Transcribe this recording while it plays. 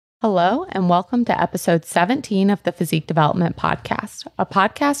Hello, and welcome to episode 17 of the Physique Development Podcast, a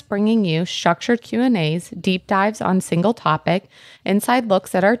podcast bringing you structured Q&As, deep dives on single topic, inside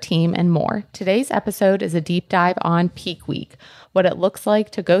looks at our team, and more. Today's episode is a deep dive on peak week, what it looks like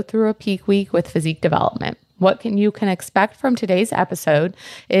to go through a peak week with physique development. What you can expect from today's episode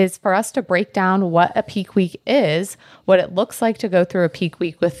is for us to break down what a peak week is, what it looks like to go through a peak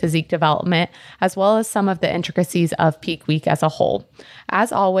week with physique development, as well as some of the intricacies of peak week as a whole.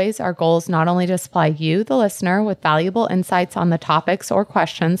 As always, our goal is not only to supply you, the listener, with valuable insights on the topics or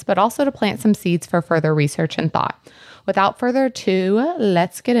questions, but also to plant some seeds for further research and thought. Without further ado,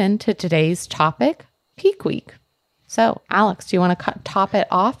 let's get into today's topic, peak week. So, Alex, do you want to top it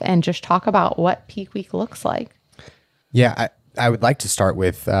off and just talk about what peak week looks like? Yeah, I would like to start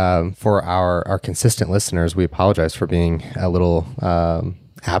with, for our consistent listeners, we apologize for being a little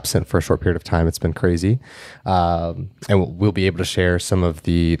absent for a short period of time. It's been crazy. And we'll be able to share some of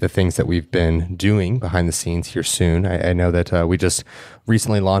the things that we've been doing behind the scenes here soon. I know that we just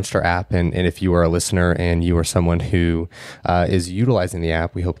recently launched our app, and if you are a listener and you are someone who is utilizing the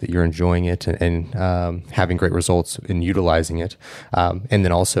app, we hope that you're enjoying it and having great results in utilizing it. And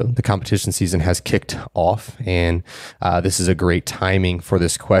then also the competition season has kicked off, and this is a great timing for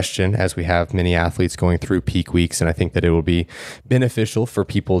this question as we have many athletes going through peak weeks, and I think that it will be beneficial for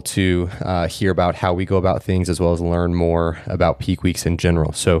people to hear about how we go about things as well as learn more about peak weeks in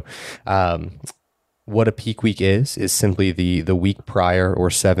general. So what a peak week is simply the week prior or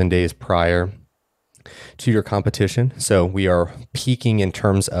 7 days prior to your competition. So we are peaking in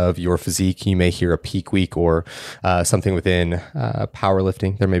terms of your physique. You may hear a peak week or something within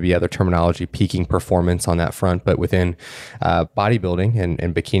powerlifting. There may be other terminology, peaking performance on that front, but within bodybuilding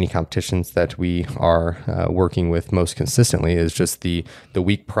and bikini competitions that we are working with most consistently is just the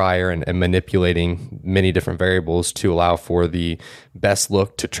week prior and manipulating many different variables to allow for the best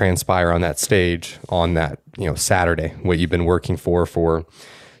look to transpire on that stage on that, Saturday, what you've been working for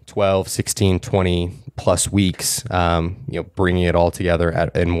 12, 16, 20 plus weeks, bringing it all together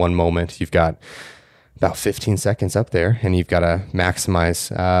in one moment. You've got about 15 seconds up there, and you've got to maximize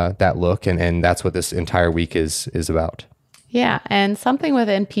that look, and that's what this entire week is about. Yeah. And something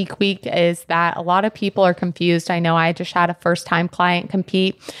within peak week is that a lot of people are confused. I know I just had a first-time client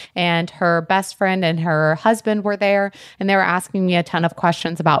compete, and her best friend and her husband were there, and they were asking me a ton of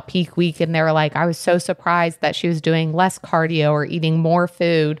questions about peak week. And they were like, I was so surprised that she was doing less cardio or eating more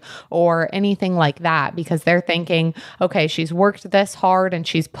food or anything like that, because they're thinking, okay, she's worked this hard and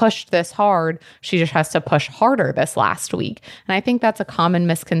she's pushed this hard. She just has to push harder this last week. And I think that's a common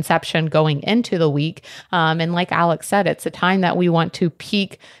misconception going into the week. And like Alex said, it's a time that we want to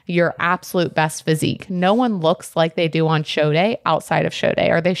peak your absolute best physique. No one looks like they do on show day outside of show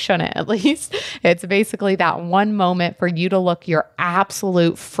day, or they shouldn't at least. It's basically that one moment for you to look your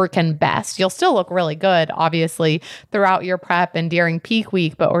absolute freaking best. You'll still look really good, obviously, throughout your prep and during peak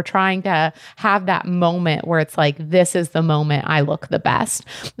week, but we're trying to have that moment where it's like, this is the moment I look the best.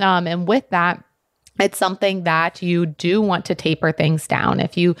 And with that, it's something that you do want to taper things down.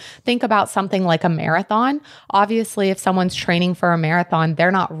 If you think about something like a marathon, obviously, if someone's training for a marathon, they're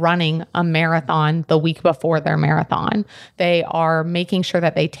not running a marathon the week before their marathon. They are making sure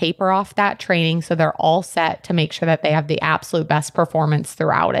that they taper off that training so they're all set to make sure that they have the absolute best performance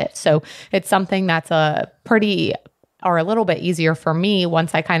throughout it. So it's something that's a little bit easier for me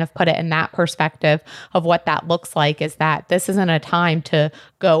once I kind of put it in that perspective of what that looks like, is that this isn't a time to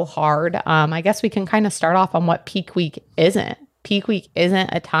go hard. I guess we can kind of start off on what peak week isn't. Peak week isn't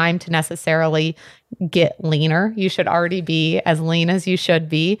a time to necessarily get leaner. You should already be as lean as you should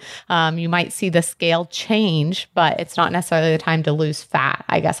be. You might see the scale change, but it's not necessarily the time to lose fat,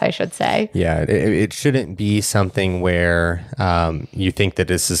 I guess I should say. Yeah, it shouldn't be something where you think that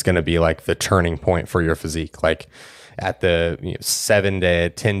this is going to be like the turning point for your physique. Like at the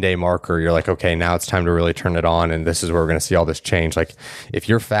 7-day, 10-day marker, you're like, okay, now it's time to really turn it on, and this is where we're going to see all this change. Like if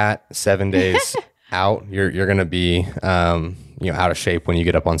you're fat 7 days out, you're going to be out of shape when you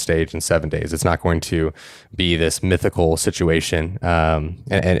get up on stage in 7 days. It's not going to be this mythical situation.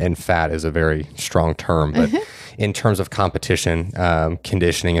 And fat is a very strong term, but in terms of competition,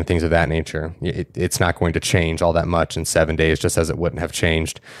 conditioning and things of that nature, it's not going to change all that much in 7 days, just as it wouldn't have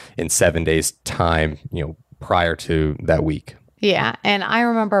changed in 7 days time, prior to that week. Yeah. And I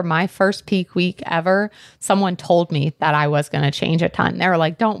remember my first peak week ever, someone told me that I was going to change a ton. They were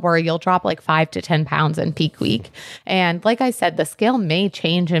like, don't worry, you'll drop like 5 to 10 pounds in peak week. And like I said, the scale may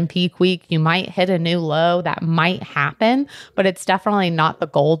change in peak week. You might hit a new low. That might happen, but it's definitely not the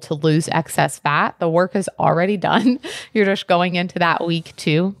goal to lose excess fat. The work is already done. You're just going into that week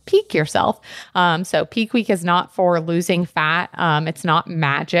to peak yourself. So peak week is not for losing fat. It's not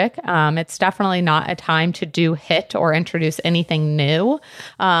magic. It's definitely not a time to do HIIT or introduce anything new.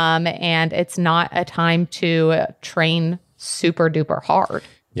 And it's not a time to train super duper hard.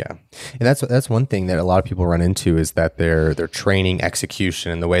 Yeah. And that's one thing that a lot of people run into is that their training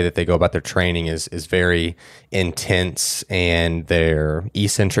execution and the way that they go about their training is very intense, and their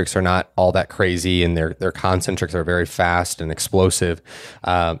eccentrics are not all that crazy, and their concentrics are very fast and explosive.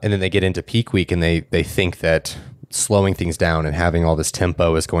 And then they get into peak week and they think that slowing things down and having all this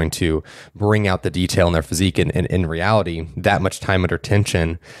tempo is going to bring out the detail in their physique. And in reality, that much time under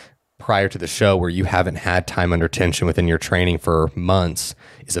tension prior to the show, where you haven't had time under tension within your training for months,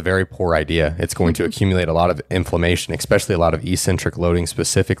 is a very poor idea. It's going to accumulate a lot of inflammation, especially a lot of eccentric loading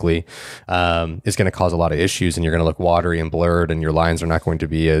specifically, is going to cause a lot of issues, and you're going to look watery and blurred, and your lines are not going to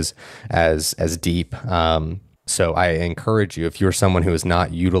be as deep. So I encourage you, if you're someone who is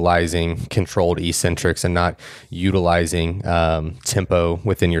not utilizing controlled eccentrics and not utilizing tempo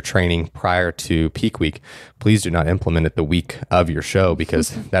within your training prior to peak week, please do not implement it the week of your show, because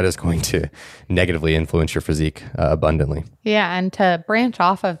that is going to negatively influence your physique abundantly. Yeah. And to branch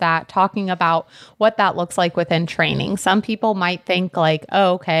off of that, talking about what that looks like within training, some people might think like,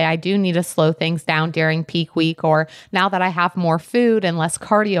 oh, okay, I do need to slow things down during peak week, or now that I have more food and less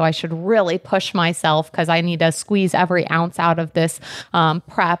cardio, I should really push myself because I need to squeeze every ounce out of this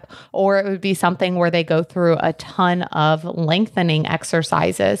prep. Or it would be something where they go through a ton of lengthening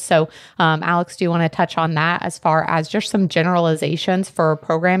exercises. So Alex, do you want to touch on that as far as just some generalizations for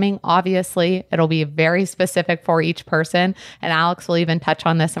programming? Obviously, it'll be very specific for each person. And Alex will even touch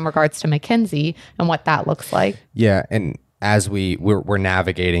on this in regards to McKenzie and what that looks like. Yeah. And as we're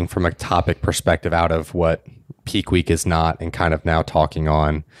navigating from a topic perspective out of what peak week is not, and kind of now talking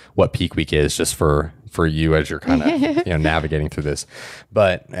on what peak week is, just for you as you're kind of navigating through this.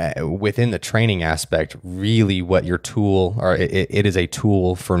 But within the training aspect, really what your tool, or it is a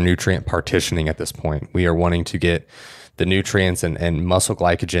tool for nutrient partitioning at this point. We are wanting to get the nutrients and muscle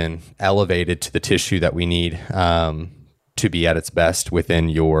glycogen elevated to the tissue that we need to be at its best within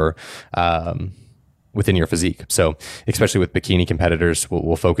your physique. So especially with bikini competitors,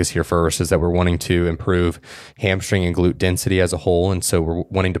 we'll focus here first, is that we're wanting to improve hamstring and glute density as a whole. And so we're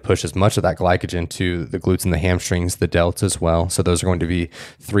wanting to push as much of that glycogen to the glutes and the hamstrings, the delts as well. So those are going to be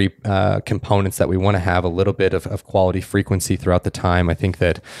three components that we want to have a little bit of quality frequency throughout the time. I think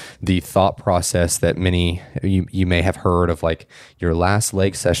that the thought process that many, you may have heard of, like your last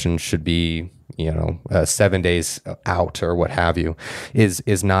leg session should be 7 days out or what have you,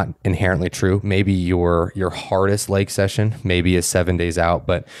 is not inherently true. Maybe your hardest leg session maybe is 7 days out,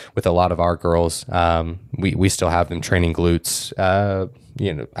 but with a lot of our girls, we still have them training glutes.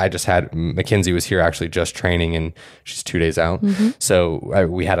 I just had McKenzie was here actually just training, and she's 2 days out. Mm-hmm. So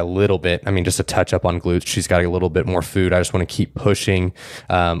we had a little bit, just a touch up on glutes. She's got a little bit more food. I just want to keep pushing,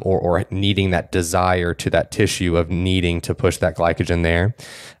 or needing that desire to that tissue of needing to push that glycogen there.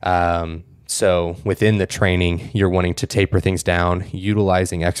 So within the training, you're wanting to taper things down,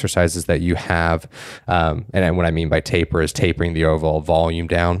 utilizing exercises that you have. And what I mean by taper is tapering the overall volume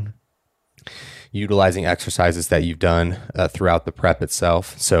down, utilizing exercises that you've done throughout the prep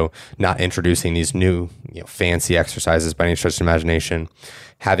itself. So not introducing these new fancy exercises by any stretch of the imagination,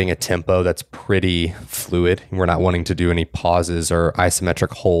 having a tempo that's pretty fluid. We're not wanting to do any pauses or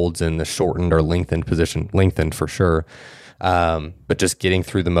isometric holds in the shortened or lengthened position, lengthened for sure. But just getting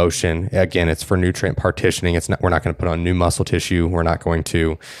through the motion. Again, it's for nutrient partitioning. We're not going to put on new muscle tissue. We're not going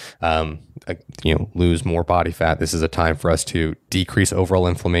to, lose more body fat. This is a time for us to decrease overall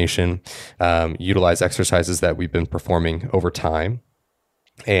inflammation, utilize exercises that we've been performing over time.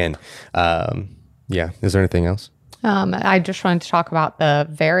 And, is there anything else? I just wanted to talk about the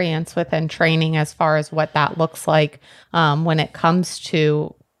variance within training as far as what that looks like, when it comes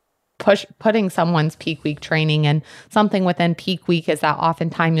to putting someone's peak week training. And something within peak week is that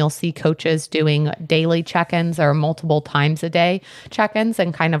oftentimes you'll see coaches doing daily check-ins or multiple times a day check-ins,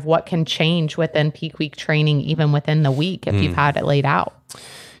 and kind of what can change within peak week training, even within the week, if you've had it laid out.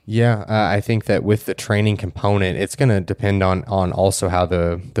 Yeah, I think that with the training component, it's going to depend on also how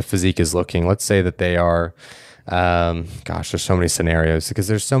the physique is looking. Let's say that they are, there's so many scenarios, because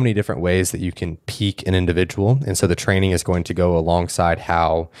there's so many different ways that you can peak an individual. And so the training is going to go alongside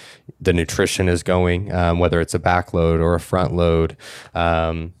how the nutrition is going, whether it's a back load or a front load,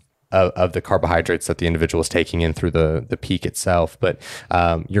 of the carbohydrates that the individual is taking in through the peak itself. But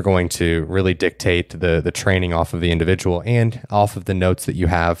you're going to really dictate the training off of the individual and off of the notes that you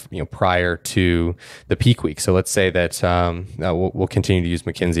have, prior to the peak week. So let's say that we'll continue to use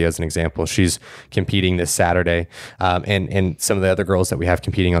Mackenzie as an example. She's competing this Saturday, and some of the other girls that we have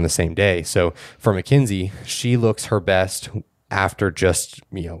competing on the same day. So for Mackenzie, she looks her best after just,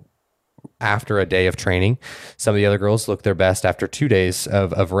 after a day of training. Some of the other girls look their best after 2 days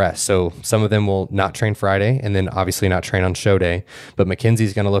of rest. So some of them will not train Friday and then obviously not train on show day. But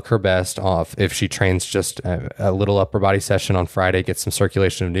Mackenzie's going to look her best off if she trains just a little upper body session on Friday, get some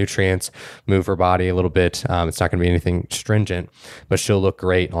circulation of nutrients, move her body a little bit. It's not going to be anything stringent, but she'll look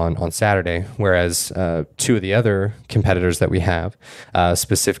great on Saturday. Whereas two of the other competitors that we have,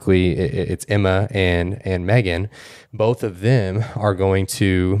 specifically it's Emma and Megan, both of them are going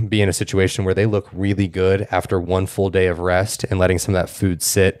to be in a situation where they look really good after one full day of rest and letting some of that food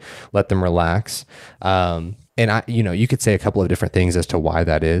sit, let them relax. And you could say a couple of different things as to why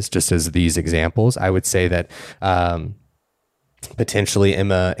that is, just as these examples. I would say that, potentially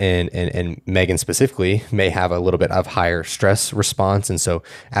Emma and Megan specifically may have a little bit of higher stress response. And so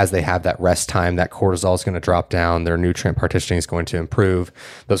as they have that rest time, that cortisol is going to drop down, their nutrient partitioning is going to improve,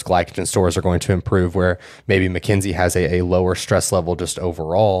 those glycogen stores are going to improve, where maybe Mackenzie has a lower stress level just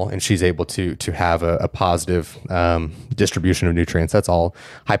overall, and she's able to have a positive distribution of nutrients. That's all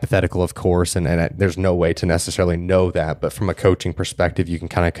hypothetical, of course, and there's no way to necessarily know that. But from a coaching perspective, you can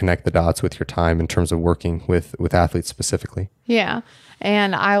kind of connect the dots with your time in terms of working with athletes specifically. Yeah.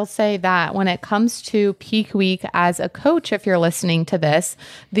 And I'll say that when it comes to peak week as a coach, if you're listening to this,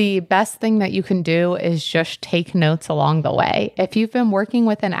 the best thing that you can do is just take notes along the way. If you've been working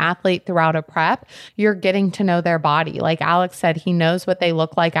with an athlete throughout a prep, you're getting to know their body. Like Alex said, he knows what they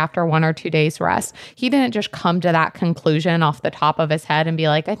look like after 1 or 2 days rest. He didn't just come to that conclusion off the top of his head and be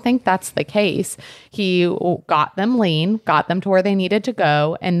like, I think that's the case. He got them lean, got them to where they needed to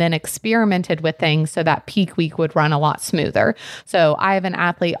go, and then experimented with things so that peak week would run a lot smoother. So I have an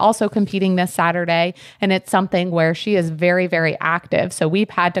athlete also competing this Saturday, and it's something where she is very, very active. So we've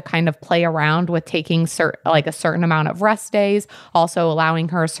had to kind of play around with taking a certain amount of rest days, also allowing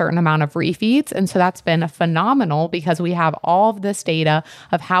her a certain amount of refeeds. And so that's been phenomenal because we have all of this data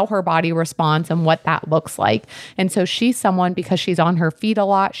of how her body responds and what that looks like. And so she's someone, because she's on her feet a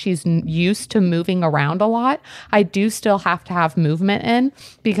lot, she's used to moving around a lot. I do still have to have movement in,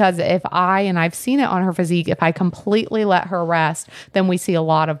 because and I've seen it on her physique, if I completely let her rest, then we see a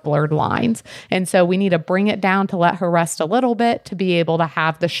lot of blurred lines. And so we need to bring it down to let her rest a little bit to be able to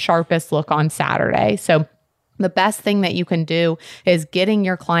have the sharpest look on Saturday. So the best thing that you can do is getting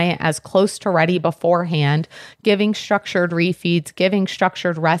your client as close to ready beforehand, giving structured refeeds, giving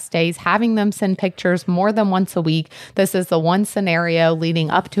structured rest days, having them send pictures more than once a week. This is the one scenario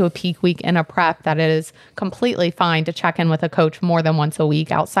leading up to a peak week in a prep that it is completely fine to check in with a coach more than once a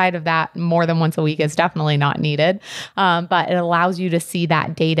week. Outside of that, more than once a week is definitely not needed. But it allows you to see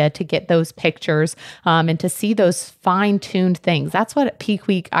that data, to get those pictures, and to see those fine-tuned things. That's what peak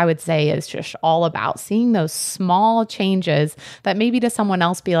week, I would say, is just all about, seeing those small changes that maybe to someone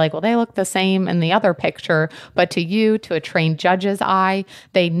else be like, well, they look the same in the other picture, but to you, to a trained judge's eye,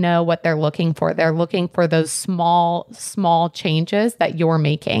 they know what they're looking for. They're looking for those small changes that you're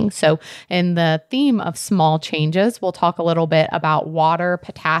making. So in the theme of small changes, we'll talk a little bit about water,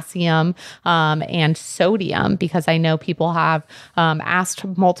 potassium, and sodium, because I know people have asked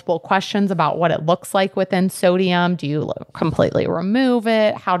multiple questions about what it looks like within sodium. Do you completely remove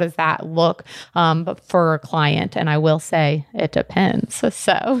it? How does that look for a client? And I will say it depends.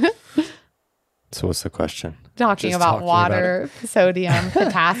 So what's the question? Talking about water, sodium,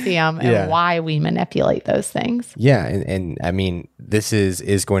 potassium, and why we manipulate those things. Yeah. And I mean, this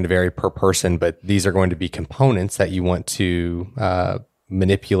is going to vary per person, but these are going to be components that you want to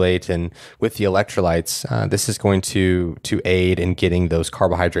manipulate. And with the electrolytes, this is going to aid in getting those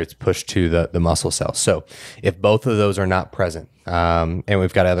carbohydrates pushed to the muscle cells. So if both of those are not present, and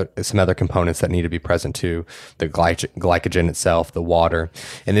we've got some other components that need to be present too, the glycogen itself, the water,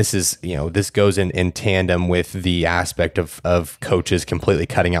 and this goes in tandem with the aspect of coaches completely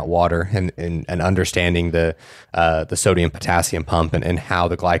cutting out water and understanding the sodium potassium pump and how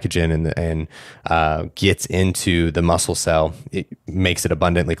the glycogen and gets into the muscle cell. It makes it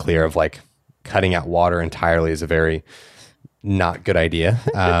abundantly clear of like cutting out water entirely is a very not good idea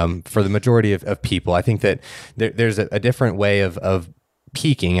for the majority of people. I think that there's a different way of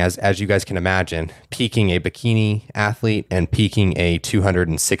peaking, as you guys can imagine, peaking a bikini athlete and peaking a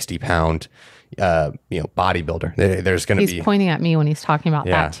 260 pound bodybuilder. There's going to be. He's pointing at me when he's talking about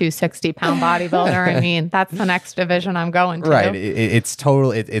that 260-pound bodybuilder. I mean, that's the next division I'm going to. Right. It's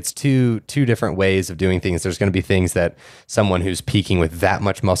total. It's two different ways of doing things. There's going to be things that someone who's peaking with that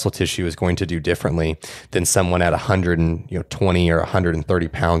much muscle tissue is going to do differently than someone at 120 or 130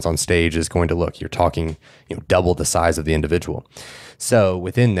 pounds on stage is going to look. You're talking, double the size of the individual. So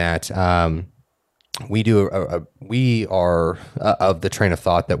within that, we are of the train of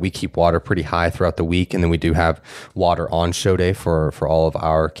thought that we keep water pretty high throughout the week, and then we do have water on show day for all of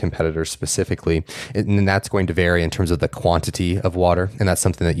our competitors specifically, and that's going to vary in terms of the quantity of water, and that's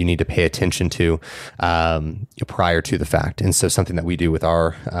something that you need to pay attention to prior to the fact. And so something that we do with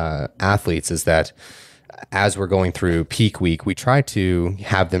our athletes is that as we're going through peak week, we try to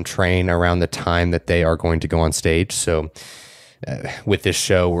have them train around the time that they are going to go on stage. So with this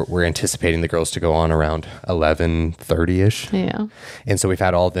show, we're anticipating the girls to go on around 11:30-ish. Yeah. And so we've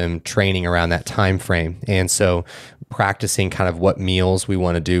had all of them training around that time frame. And so practicing kind of what meals we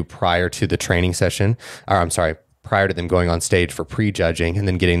want to do prior to the training session, prior to them going on stage for pre-judging, and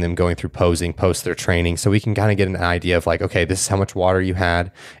then getting them going through posing post their training. So we can kind of get an idea of like, okay, this is how much water you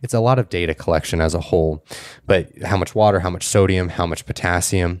had. It's a lot of data collection as a whole, but how much water, how much sodium, how much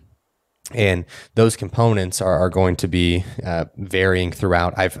potassium. And those components are going to be varying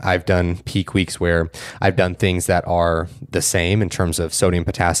throughout. I've done peak weeks where I've done things that are the same in terms of sodium,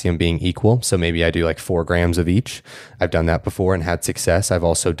 potassium being equal. So maybe I do like 4 grams of each. I've done that before and had success. I've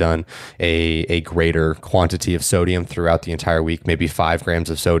also done a greater quantity of sodium throughout the entire week, maybe 5 grams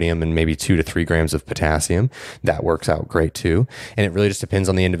of sodium and maybe 2 to 3 grams of potassium. That works out great too. And it really just depends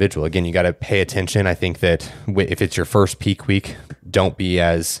on the individual. Again, you got to pay attention. I think that if it's your first peak week, don't be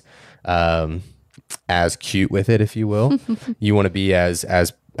as cute with it, if you will. You want to be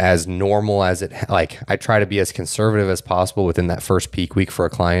as normal as it, like I try to be as conservative as possible within that first peak week for a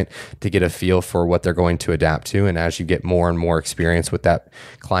client to get a feel for what they're going to adapt to. And as you get more and more experience with that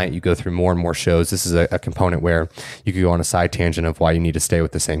client, you go through more and more shows. This is a component where you could go on a side tangent of why you need to stay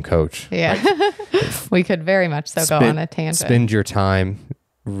with the same coach. Yeah. We could very much so go on a tangent. Spend your time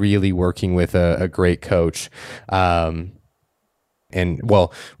really working with a great coach. And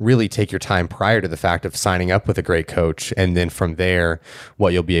really take your time prior to the fact of signing up with a great coach. And then from there,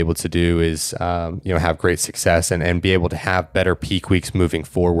 what you'll be able to do is, have great success and be able to have better peak weeks moving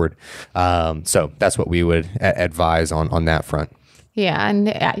forward. So that's what we would advise on that front. Yeah.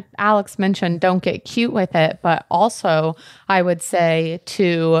 And Alex mentioned don't get cute with it, but also I would say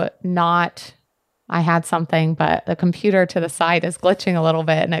to not... I had something, but the computer to the side is glitching a little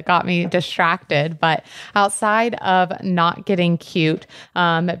bit and it got me distracted. But outside of not getting cute,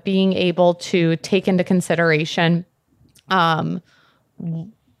 being able to take into consideration,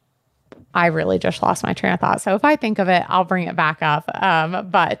 I really just lost my train of thought. So if I think of it, I'll bring it back up.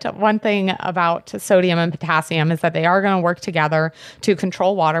 But one thing about sodium and potassium is that they are going to work together to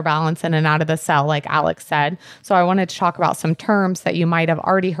control water balance in and out of the cell, like Alex said. So I wanted to talk about some terms that you might have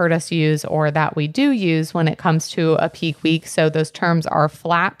already heard us use or that we do use when it comes to a peak week. So those terms are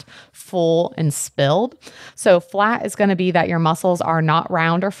flat, full, and spilled. So flat is going to be that your muscles are not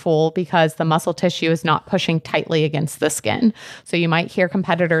round or full because the muscle tissue is not pushing tightly against the skin. So you might hear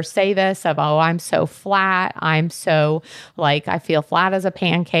competitors say this of, oh, I'm so flat. I'm so I feel flat as a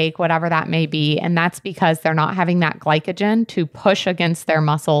pancake, whatever that may be. And that's because they're not having that glycogen to push against their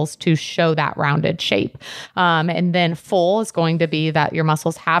muscles to show that rounded shape. And then full is going to be that your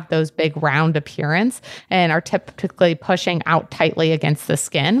muscles have those big round appearance and are typically pushing out tightly against the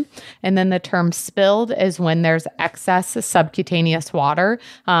skin. And then the term spilled is when there's excess subcutaneous water.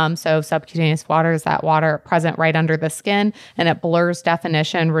 So subcutaneous water is that water present right under the skin, and it blurs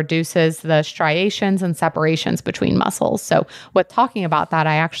definition, reduces the striations and separations between muscles. So with talking about that,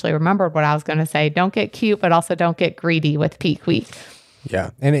 I actually remembered what I was going to say. Don't get cute, but also don't get greedy with peak week. Yeah.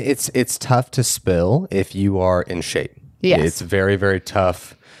 And it's tough to spill if you are in shape. Yes. It's very, very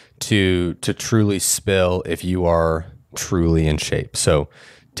tough to truly spill if you are truly in shape. So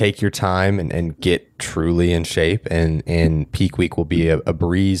take your time and get truly in shape, and peak week will be a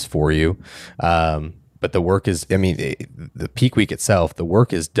breeze for you. But the work is, the peak week itself, the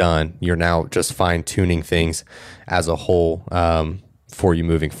work is done. You're now just fine tuning things as a whole for you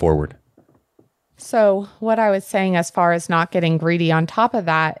moving forward. So, what I was saying as far as not getting greedy on top of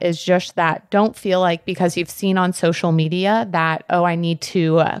that is just that don't feel like because you've seen on social media that, oh, I need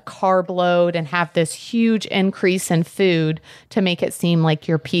to carb load and have this huge increase in food to make it seem like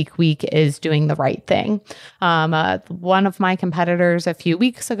your peak week is doing the right thing. One of my competitors a few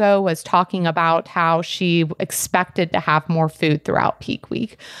weeks ago was talking about how she expected to have more food throughout peak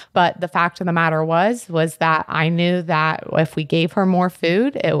week. But the fact of the matter was that I knew that if we gave her more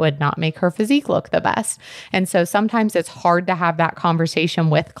food, it would not make her physique look the best. And so sometimes it's hard to have that conversation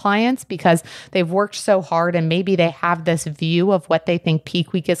with clients because they've worked so hard and maybe they have this view of what they think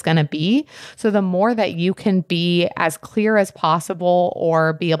peak week is going to be. So the more that you can be as clear as possible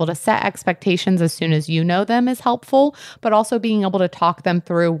or be able to set expectations as soon as you know them is helpful, but also being able to talk them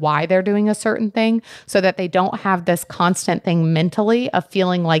through why they're doing a certain thing so that they don't have this constant thing mentally of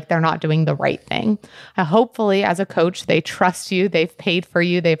feeling like they're not doing the right thing. Hopefully, as a coach, they trust you, they've paid for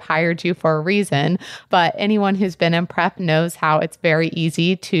you, they've hired you for a reason. But anyone who's been in prep knows how it's very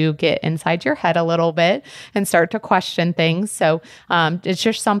easy to get inside your head a little bit and start to question things. So it's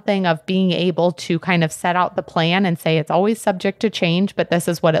just something of being able to kind of set out the plan and say it's always subject to change, but this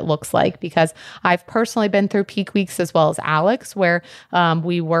is what it looks like. Because I've personally been through peak weeks as well as Alex, where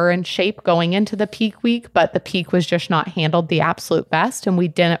we were in shape going into the peak week, but the peak was just not handled the absolute best. And we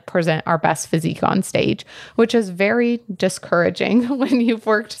didn't present our best physique on stage, which is very discouraging when you've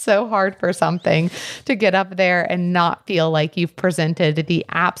worked so hard for something to get up there and not feel like you've presented the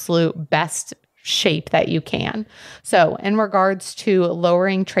absolute best shape that you can. So in regards to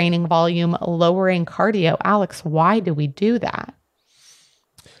lowering training volume, lowering cardio, Alex, why do we do that?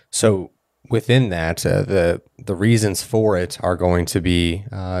 So within that, the reasons for it are going to be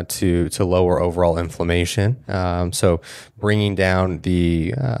to lower overall inflammation. So bringing down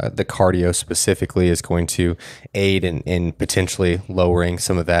the cardio specifically is going to aid in potentially lowering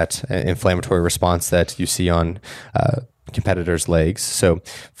some of that inflammatory response that you see on competitors' legs. So,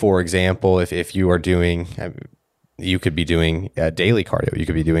 for example, if you are doing you could be doing daily cardio. You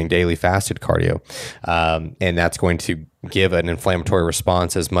could be doing daily fasted cardio. And that's going to give an inflammatory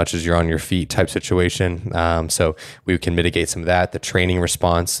response as much as you're on your feet type situation. So we can mitigate some of that. The training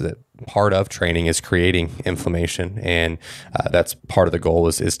response, that part of training is creating inflammation. And that's part of the goal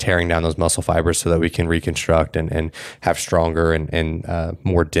is tearing down those muscle fibers so that we can reconstruct and have stronger and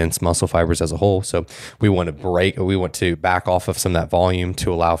more dense muscle fibers as a whole. So we want to back off of some of that volume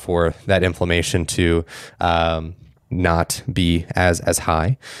to allow for that inflammation to not be as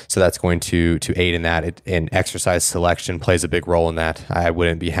high. So that's going to aid in that. And exercise selection plays a big role in that. I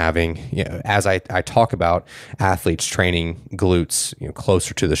wouldn't be having, as I talk about athletes training glutes,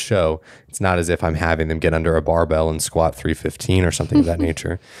 closer to the show, it's not as if I'm having them get under a barbell and squat 315 or something of that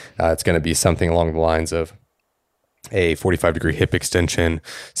nature. It's going to be something along the lines of a 45-degree hip extension,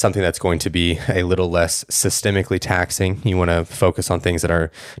 something that's going to be a little less systemically taxing. You want to focus on ththings that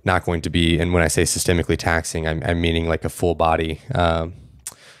are not going to be, and when I say systemically taxing, I'm meaning like a full body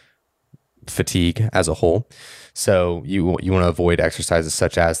fatigue as a whole. So you want to avoid exercises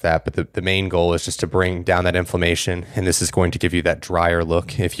such as that. But the main goal is just to bring down that inflammation. And this is going to give you that drier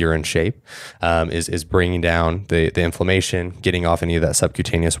look if you're in shape, is bringing down the inflammation, getting off any of that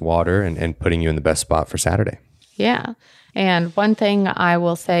subcutaneous water and putting you in the best spot for Saturday. Yeah. And one thing I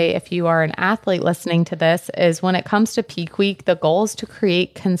will say, if you are an athlete listening to this, is when it comes to peak week, the goal is to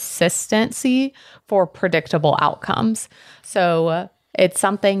create consistency for predictable outcomes. So it's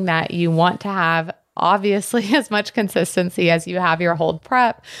something that you want to have obviously as much consistency as you have your whole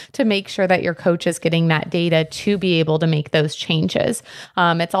prep to make sure that your coach is getting that data to be able to make those changes.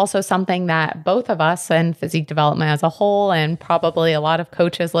 It's also something that both of us and physique development as a whole, and probably a lot of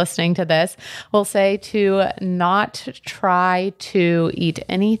coaches listening to this, will say to not try to eat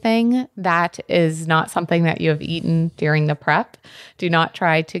anything that is not something that you have eaten during the prep. Do not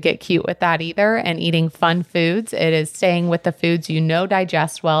try to get cute with that either. And eating fun foods, it is staying with the foods you know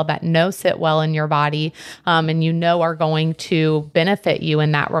digest well, that sit well in your body, and are going to benefit you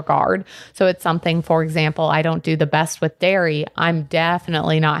in that regard. So it's something, for example, I don't do the best with dairy. I'm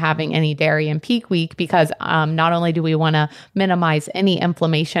definitely not having any dairy in peak week because not only do we want to minimize any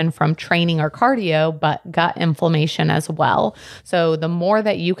inflammation from training or cardio, but gut inflammation as well. So the more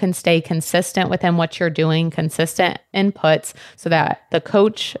that you can stay consistent within what you're doing, consistent inputs, so that the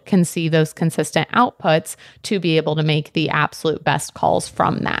coach can see those consistent outputs to be able to make the absolute best calls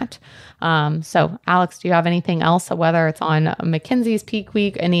from that. So Alex, do you have anything else, whether it's on Mackenzie's peak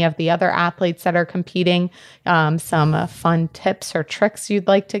week, any of the other athletes that are competing, some fun tips or tricks you'd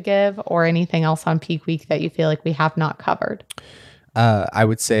like to give, or anything else on peak week that you feel like we have not covered? I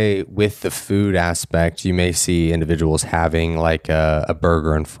would say with the food aspect, you may see individuals having like a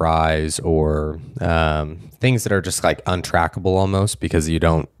burger and fries or things that are just like untrackable almost because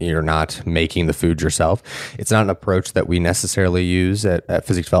you're not making the food yourself. It's not an approach that we necessarily use at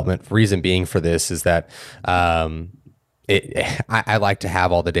Physique Development. Reason being for this is that I like to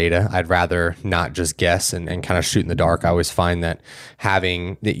have all the data. I'd rather not just guess and kind of shoot in the dark. I always find that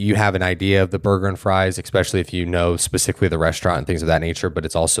you have an idea of the burger and fries, especially if you know specifically the restaurant and things of that nature, but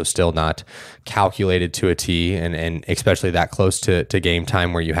it's also still not calculated to a T, and especially that close to game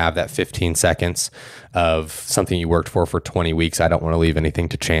time where you have that 15 seconds of something you worked for 20 weeks. I don't want to leave anything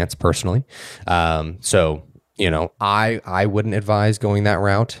to chance personally. So, I wouldn't advise going that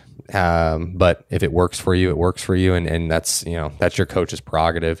route. But if it works for you, it works for you. And that's your coach's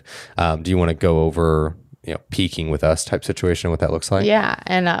prerogative. Do you want to go over, peaking with us type situation, what that looks like? Yeah.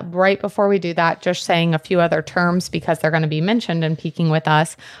 And right before we do that, just saying a few other terms because they're going to be mentioned in peaking with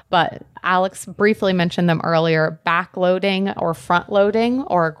us. But Alex briefly mentioned them earlier, backloading or front loading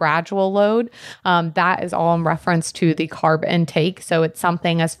or a gradual load. That is all in reference to the carb intake. So it's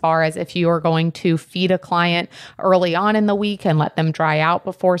something as far as if you are going to feed a client early on in the week and let them dry out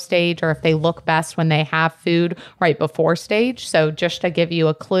before stage, or if they look best when they have food right before stage. So just to give you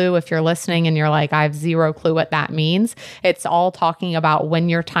a clue, if you're listening and you're like, I have zero clue what that means, it's all talking about when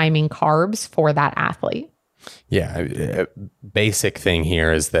you're timing carbs for that athlete. Yeah. A basic thing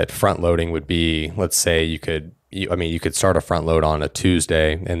here is that front loading would be, let's say you could start a front load on a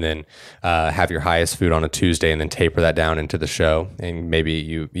Tuesday and then have your highest food on a Tuesday and then taper that down into the show. And maybe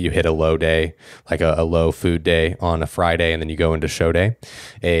you hit a low day, like a low food day on a Friday, and then you go into show day.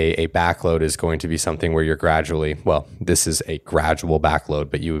 A backload is going to be something where you're this is a gradual backload,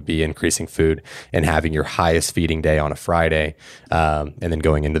 but you would be increasing food and having your highest feeding day on a Friday, and then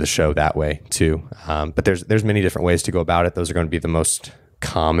going into the show that way too. But there's many different ways to go about it. Those are going to be the most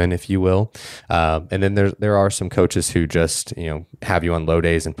common, if you will. And then there are some coaches who just, have you on low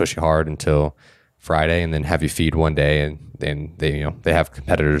days and push you hard until Friday and then have you feed one day, and then they have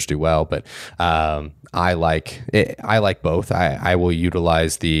competitors do well. But I like both. I will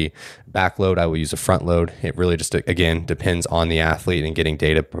utilize the backload. I will use a front load. It really just, again, depends on the athlete and getting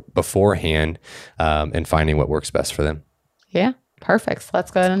data beforehand, and finding what works best for them. Yeah. Perfect. So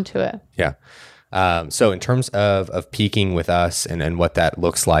let's go into it. Yeah. So in terms of peaking with us and what that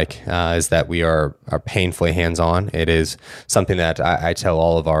looks like, is that we are painfully hands-on. It is something that I tell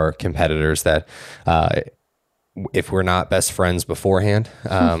all of our competitors that, if we're not best friends beforehand,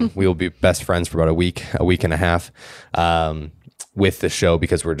 we will be best friends for about a week and a half, with the show,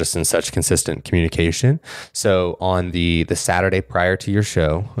 because we're just in such consistent communication. So on the Saturday prior to your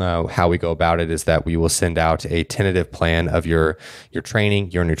show, how we go about it is that we will send out a tentative plan of your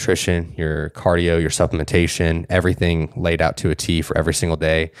training, your nutrition, your cardio, your supplementation, everything laid out to a T for every single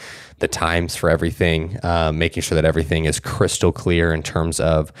day, the times for everything, making sure that everything is crystal clear in terms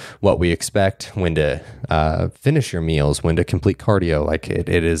of what we expect, when to finish your meals, when to complete cardio. Like it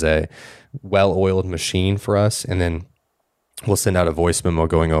is a well-oiled machine for us. And then we'll send out a voice memo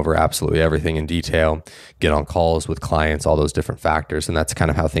going over absolutely everything in detail, get on calls with clients, all those different factors. And that's kind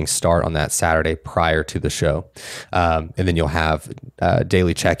of how things start on that Saturday prior to the show. And then you'll have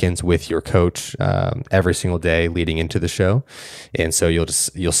daily check-ins with your coach every single day leading into the show. And so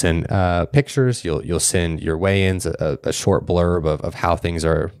you'll send pictures, you'll send your weigh-ins, a short blurb of how things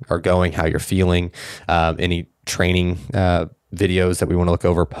are going, how you're feeling, any training videos that we want to look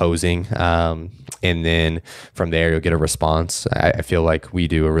over, posing. And then from there, you'll get a response. I feel like we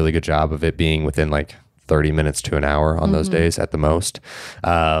do a really good job of it being within like 30 minutes to an hour on those days at the most.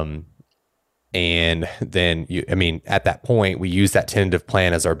 And then at that point, we use that tentative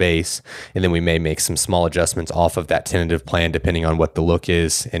plan as our base, and then we may make some small adjustments off of that tentative plan, depending on what the look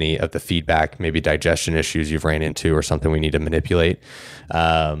is, any of the feedback, maybe digestion issues you've ran into or something we need to manipulate.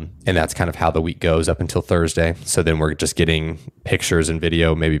 And that's kind of how the week goes up until Thursday. So then we're just getting pictures and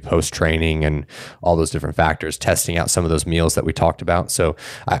video, maybe post-training and all those different factors, testing out some of those meals that we talked about. So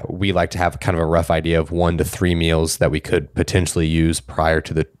we like to have kind of a rough idea of 1 to 3 meals that we could potentially use prior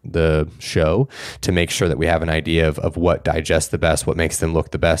to the show, to make sure that we have an idea of what digests the best, what makes them look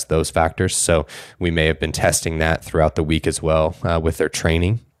the best, those factors. So we may have been testing that throughout the week as well, with their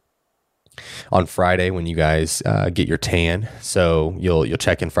training. On Friday, when you guys get your tan, so you'll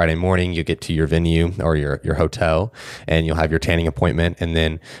check in Friday morning, you get to your venue or your hotel, and you'll have your tanning appointment. And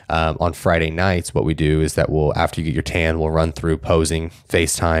then on Friday nights, what we do is that after you get your tan, we'll run through posing,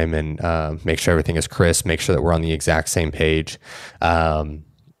 FaceTime, and make sure everything is crisp, make sure that we're on the exact same page.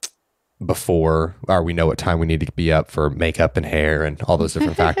 before, or we know what time we need to be up for makeup and hair and all those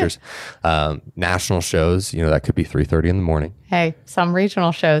different factors. National shows, that could be 3:30 in the morning. Hey, some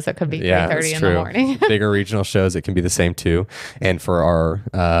regional shows, it could be 3:30 in the morning. Bigger regional shows, it can be the same too. And for our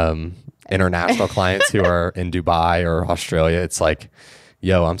international clients who are in Dubai or Australia, it's like,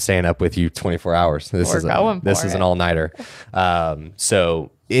 yo, I'm staying up with you 24 hours. This is an all-nighter.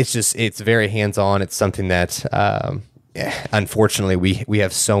 So it's very hands-on. It's something that unfortunately we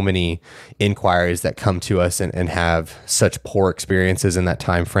have so many inquiries that come to us and have such poor experiences in that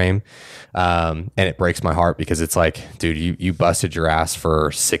time frame. And it breaks my heart because it's like, dude, you busted your ass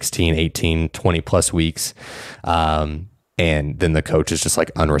for 16, 18, 20 plus weeks. And then the coach is just like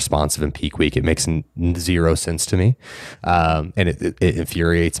unresponsive in peak week. It makes zero sense to me. And it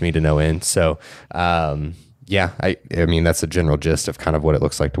infuriates me to no end. So, yeah, I mean, that's a general gist of kind of what it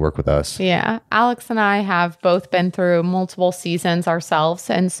looks like to work with us. Yeah. Alex and I have both been through multiple seasons ourselves.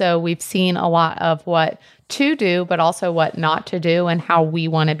 And so we've seen a lot of what to do, but also what not to do and how we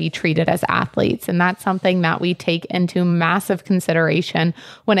want to be treated as athletes. And that's something that we take into massive consideration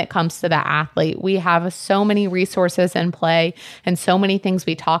when it comes to the athlete. We have so many resources in play and so many things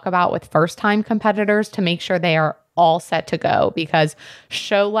we talk about with first-time competitors to make sure they are all set to go, because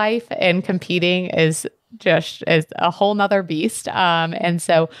show life and competing is a whole nother beast. And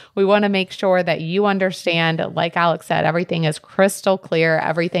so we want to make sure that you understand, like Alex said, everything is crystal clear.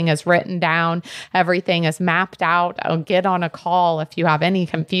 Everything is written down. Everything is mapped out. Get on a call if you have any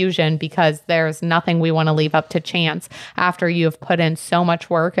confusion, because there's nothing we want to leave up to chance after you have put in so much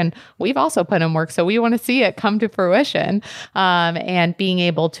work. And we've also put in work. So we want to see it come to fruition, and being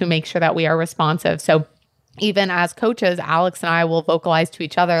able to make sure that we are responsive. So even as coaches, Alex and I will vocalize to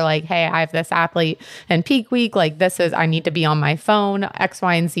each other like, hey, I have this athlete in peak week. Like I need to be on my phone, X,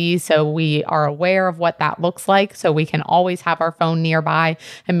 Y, and Z. So we are aware of what that looks like. So we can always have our phone nearby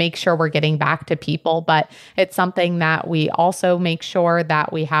and make sure we're getting back to people. But it's something that we also make sure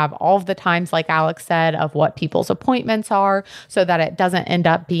that we have all of the times, like Alex said, of what people's appointments are, so that it doesn't end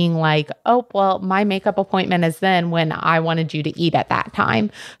up being like, oh, well, my makeup appointment is then when I wanted you to eat at that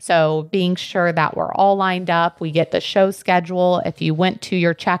time. So being sure that we're all lined up, we get the show schedule. If you went to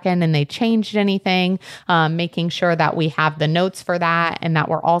your check-in and they changed anything, making sure that we have the notes for that and that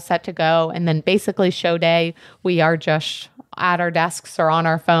we're all set to go. And then basically show day, we are just at our desks or on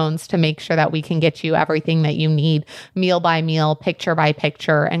our phones to make sure that we can get you everything that you need, meal by meal, picture by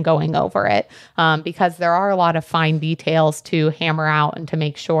picture, and going over it. Because there are a lot of fine details to hammer out and to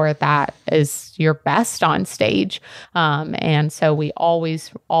make sure that is your best on stage. And so we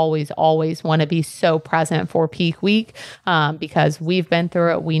always want to be so present for peak week, because we've been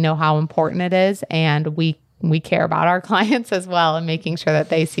through it. We know how important it is, and we care about our clients as well and making sure that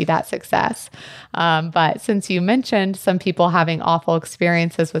they see that success. But since you mentioned some people having awful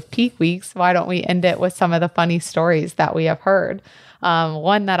experiences with peak weeks, why don't we end it with some of the funny stories that we have heard?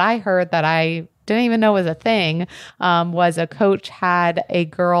 One that I heard that I didn't even know was a thing, was a coach had a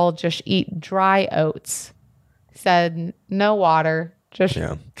girl just eat dry oats. Said no water, just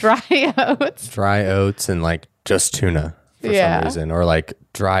dry oats. Dry oats and like just tuna for some reason, or like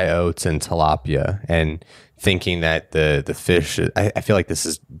dry oats and tilapia, and thinking that the fish, I feel like this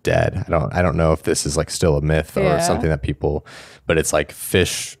is dead. I don't know if this is like still a myth or something that people, but it's like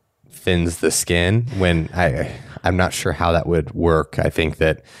fish thins the skin, when I'm not sure how that would work. I think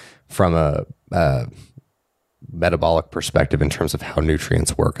that from a metabolic perspective, in terms of how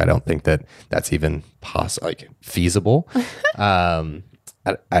nutrients work, I don't think that that's even feasible.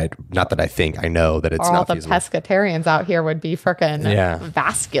 I not that I think, I know that it's not feasible. All the pescatarians out here would be freaking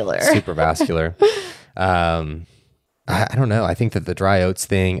vascular. Super vascular. I don't know. I think that the dry oats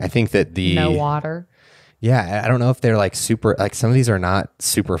thing, I think that no water. Yeah. I don't know if they're like super, like some of these are not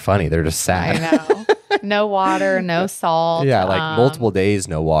super funny. They're just sad. I know. No water, no salt. Yeah. Like multiple days,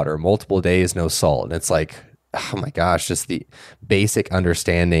 no water, multiple days, no salt. And it's like, oh my gosh, just the basic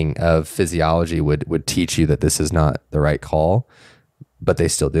understanding of physiology would teach you that this is not the right call, but they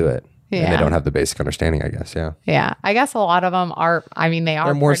still do it. Yeah. And they don't have the basic understanding, I guess. Yeah. Yeah. I guess a lot of them are, I mean,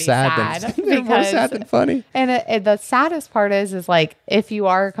 they're more sad than they're more sad than funny. And the saddest part is like, if you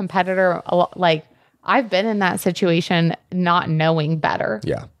are a competitor, like I've been in that situation not knowing better.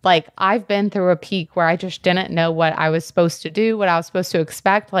 Yeah. Like I've been through a peak where I just didn't know what I was supposed to do, what I was supposed to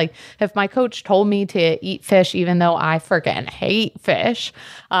expect. Like if my coach told me to eat fish, even though I freaking hate fish,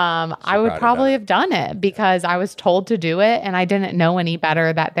 I would probably have done it because I was told to do it and I didn't know any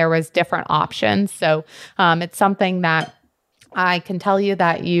better that there was different options. So it's something that I can tell you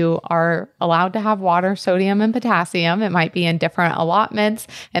that you are allowed to have water, sodium, and potassium. It might be in different allotments,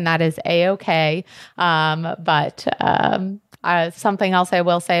 and that is A-okay. But Something else I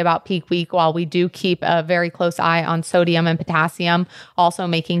will say about peak week, while we do keep a very close eye on sodium and potassium, also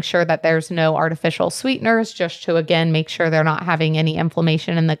making sure that there's no artificial sweeteners, just to, again, make sure they're not having any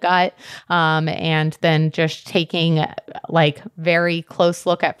inflammation in the gut. And then just taking like very close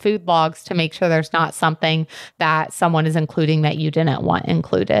look at food logs to make sure there's not something that someone is including that you didn't want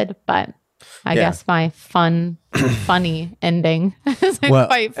included. But I guess my funny ending is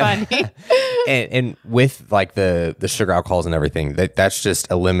quite funny. and with like the sugar alcohols and everything, that's just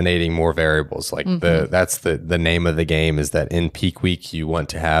eliminating more variables. Like that's the name of the game, is that in peak week you want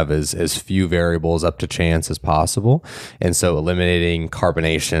to have as few variables up to chance as possible. And so eliminating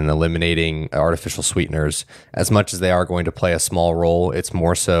carbonation, eliminating artificial sweeteners, as much as they are going to play a small role, it's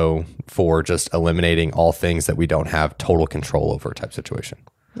more so for just eliminating all things that we don't have total control over type situation.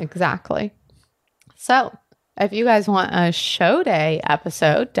 Exactly. So if you guys want a show day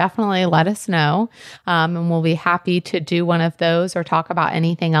episode, definitely let us know. And we'll be happy to do one of those or talk about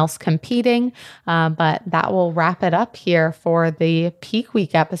anything else competing. But that will wrap it up here for the peak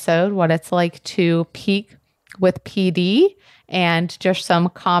week episode, what it's like to peak with PD, and just some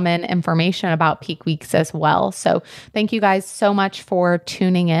common information about peak weeks as well. So thank you guys so much for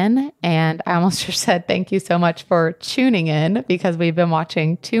tuning in. And I almost just said thank you so much for tuning in, because we've been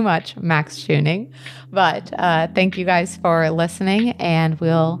watching too much Max Tuning. But thank you guys for listening, and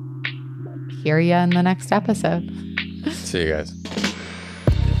we'll hear you in the next episode. See you guys.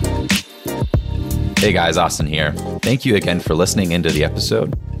 Hey guys, Austin here. Thank you again for listening into the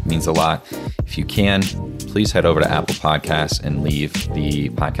episode. It means a lot. If you can, please head over to Apple Podcasts and leave the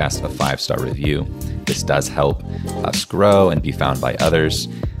podcast a 5-star review. This does help us grow and be found by others.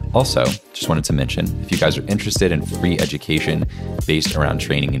 Also, just wanted to mention, if you guys are interested in free education based around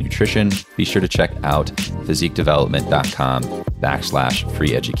training and nutrition, be sure to check out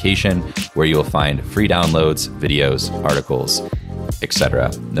physiquedevelopment.com/free education, where you will find free downloads, videos, articles,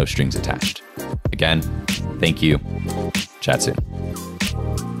 etc. No strings attached. Again, thank you. Chat soon.